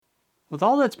With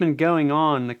all that's been going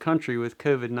on in the country with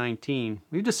COVID-19,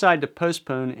 we've decided to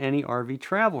postpone any RV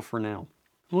travel for now.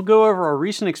 We'll go over our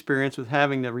recent experience with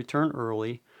having to return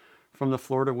early from the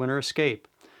Florida winter escape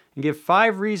and give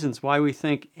 5 reasons why we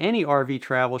think any RV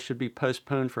travel should be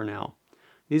postponed for now.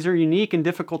 These are unique and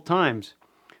difficult times,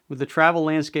 with the travel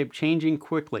landscape changing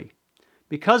quickly.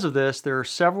 Because of this, there are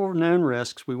several known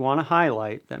risks we want to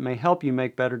highlight that may help you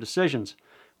make better decisions.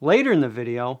 Later in the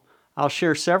video, I'll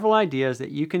share several ideas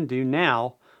that you can do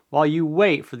now while you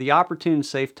wait for the opportune and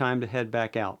safe time to head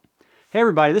back out. Hey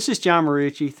everybody, this is John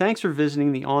Marucci. Thanks for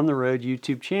visiting the On the Road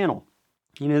YouTube channel.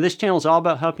 This channel is all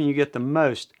about helping you get the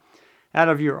most out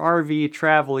of your RV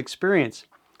travel experience.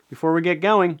 Before we get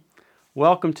going,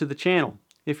 welcome to the channel.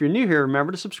 If you're new here,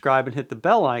 remember to subscribe and hit the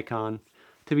bell icon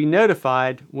to be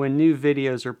notified when new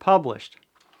videos are published.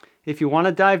 If you want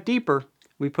to dive deeper,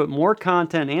 we put more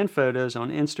content and photos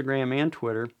on Instagram and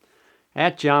Twitter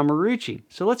at John Marucci.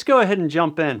 So let's go ahead and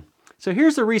jump in. So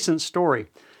here's the recent story.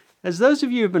 As those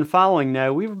of you who have been following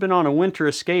know, we've been on a winter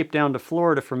escape down to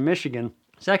Florida from Michigan.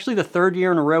 It's actually the 3rd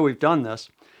year in a row we've done this.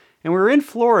 And we were in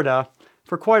Florida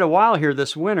for quite a while here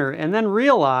this winter and then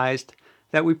realized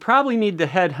that we probably need to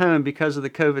head home because of the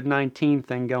COVID-19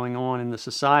 thing going on in the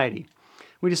society.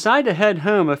 We decided to head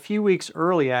home a few weeks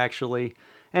early actually,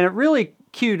 and it really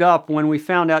queued up when we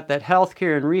found out that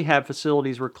healthcare and rehab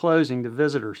facilities were closing to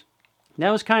visitors. That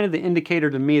was kind of the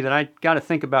indicator to me that I got to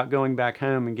think about going back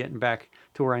home and getting back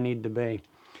to where I needed to be.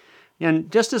 And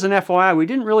just as an FYI, we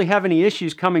didn't really have any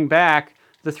issues coming back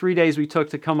the 3 days we took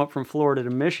to come up from Florida to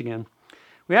Michigan.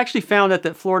 We actually found out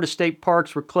that Florida state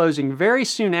parks were closing very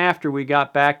soon after we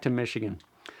got back to Michigan.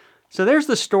 So there's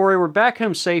the story. We're back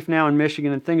home safe now in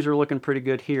Michigan and things are looking pretty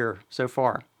good here so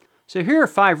far. So here are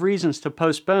 5 reasons to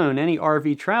postpone any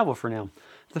RV travel for now.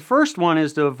 The first one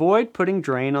is to avoid putting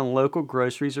drain on local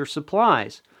groceries or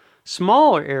supplies.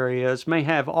 Smaller areas may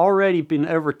have already been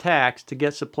overtaxed to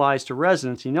get supplies to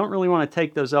residents. You don't really want to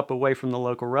take those up away from the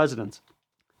local residents.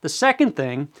 The second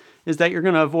thing is that you're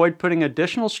going to avoid putting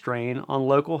additional strain on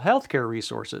local healthcare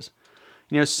resources.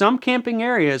 Some camping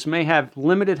areas may have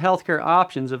limited healthcare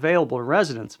options available to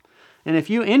residents. And if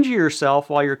you injure yourself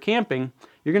while you're camping,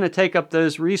 you're going to take up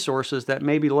those resources that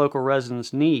maybe local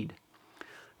residents need.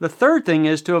 The third thing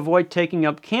is to avoid taking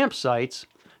up campsites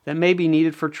that may be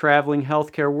needed for traveling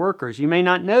healthcare workers. You may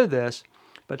not know this,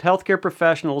 but healthcare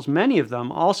professionals, many of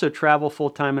them, also travel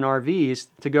full-time in RVs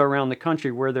to go around the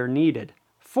country where they're needed.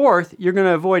 Fourth, you're going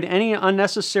to avoid any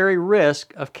unnecessary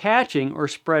risk of catching or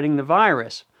spreading the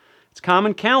virus. It's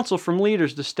common counsel from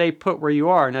leaders to stay put where you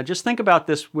are. Now just think about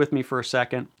this with me for a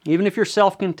second. Even if you're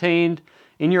self-contained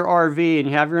in your RV and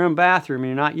you have your own bathroom and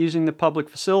you're not using the public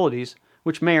facilities,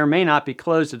 which may or may not be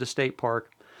closed at a state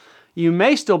park, you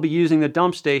may still be using the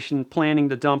dump station planning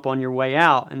to dump on your way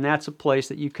out, and that's a place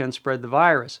that you can spread the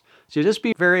virus. So just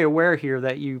be very aware here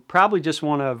that you probably just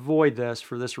want to avoid this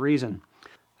for this reason.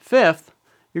 Fifth,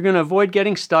 you're going to avoid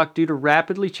getting stuck due to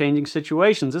rapidly changing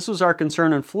situations. This was our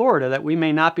concern in Florida, that we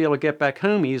may not be able to get back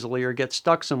home easily or get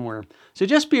stuck somewhere. So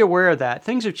just be aware of that.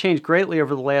 Things have changed greatly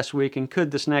over the last week and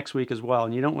could this next week as well,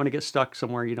 and you don't want to get stuck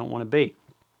somewhere you don't want to be.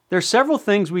 There's several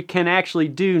things we can actually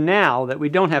do now that we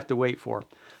don't have to wait for.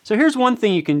 So here's one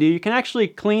thing you can do. You can actually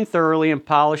clean thoroughly and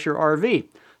polish your RV.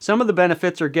 Some of the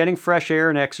benefits are getting fresh air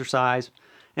and exercise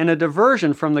and a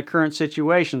diversion from the current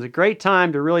situation. It's a great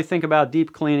time to really think about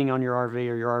deep cleaning on your RV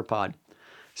or your RPod.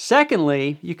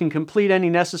 Secondly, you can complete any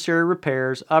necessary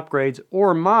repairs, upgrades,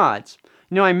 or mods.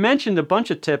 I mentioned a bunch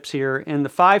of tips here in the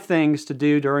 5 things to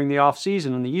do during the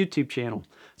off-season on the YouTube channel.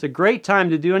 It's a great time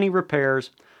to do any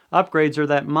repairs, upgrades, or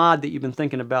that mod that you've been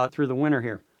thinking about through the winter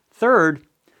here. Third,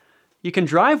 you can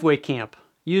driveway camp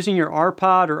using your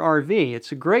RPod or RV.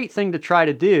 It's a great thing to try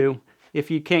to do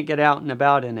if you can't get out and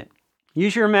about in it.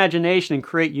 Use your imagination and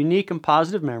create unique and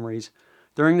positive memories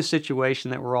during the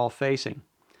situation that we're all facing.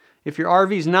 If your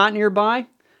RV is not nearby,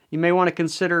 you may want to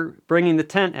consider bringing the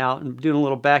tent out and doing a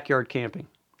little backyard camping.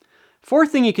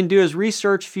 Fourth thing you can do is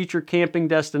research future camping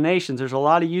destinations. There's a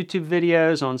lot of YouTube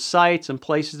videos on sites and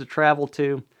places to travel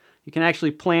to. You can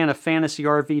actually plan a fantasy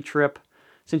RV trip.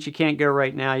 Since you can't go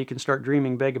right now, you can start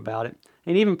dreaming big about it.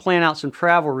 And even plan out some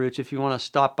travel routes if you want to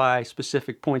stop by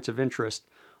specific points of interest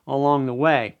along the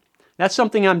way. That's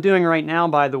something I'm doing right now,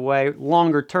 by the way,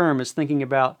 longer term, is thinking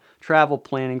about travel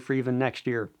planning for even next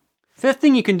year. Fifth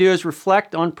thing you can do is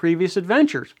reflect on previous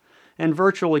adventures and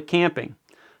virtually camping.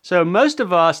 So most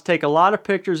of us take a lot of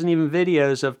pictures and even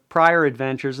videos of prior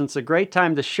adventures, and it's a great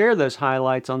time to share those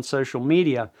highlights on social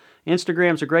media.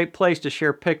 Instagram's a great place to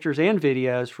share pictures and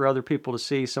videos for other people to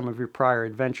see some of your prior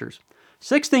adventures.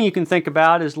 Sixth thing you can think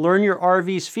about is learn your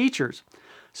RV's features.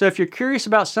 So if you're curious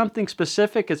about something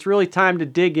specific, it's really time to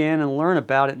dig in and learn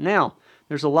about it now.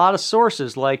 There's a lot of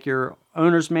sources like your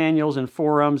owner's manuals and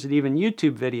forums and even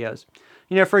YouTube videos.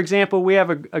 For example, we have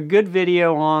a good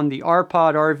video on the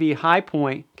RPod RV High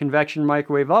Point convection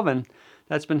microwave oven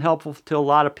that's been helpful to a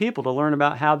lot of people to learn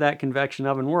about how that convection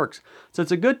oven works. So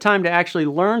it's a good time to actually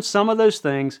learn some of those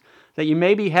things that you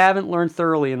maybe haven't learned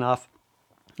thoroughly enough,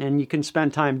 and you can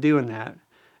spend time doing that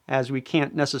as we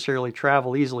can't necessarily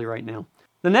travel easily right now.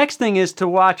 The next thing is to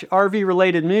watch RV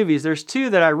related movies. There's two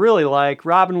that I really like.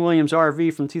 Robin Williams'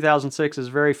 RV from 2006 is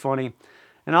very funny.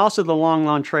 And also The Long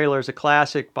Lawn Trailer is a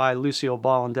classic by Lucille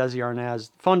Ball and Desi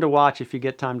Arnaz. Fun to watch if you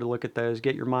get time to look at those.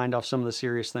 Get your mind off some of the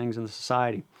serious things in the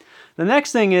society. The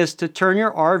next thing is to turn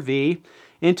your RV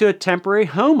into a temporary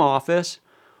home office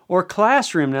or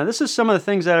classroom. Now, this is some of the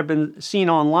things that I've been seeing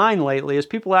online lately is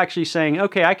people actually saying,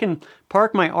 okay, I can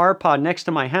park my RPod next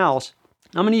to my house.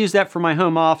 I'm going to use that for my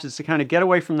home office to kind of get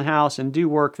away from the house and do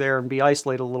work there and be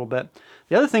isolated a little bit.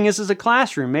 The other thing is a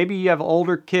classroom. Maybe you have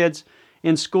older kids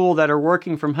in school that are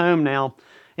working from home now,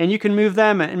 and you can move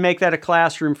them and make that a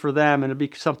classroom for them, and it'll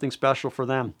be something special for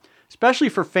them. Especially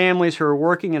for families who are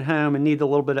working at home and need a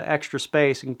little bit of extra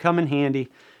space, it can come in handy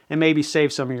and maybe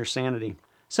save some of your sanity.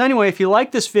 So anyway, if you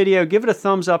like this video, give it a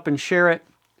thumbs up and share it.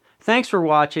 Thanks for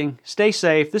watching. Stay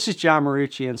safe. This is John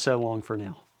Marucci, and so long for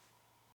now.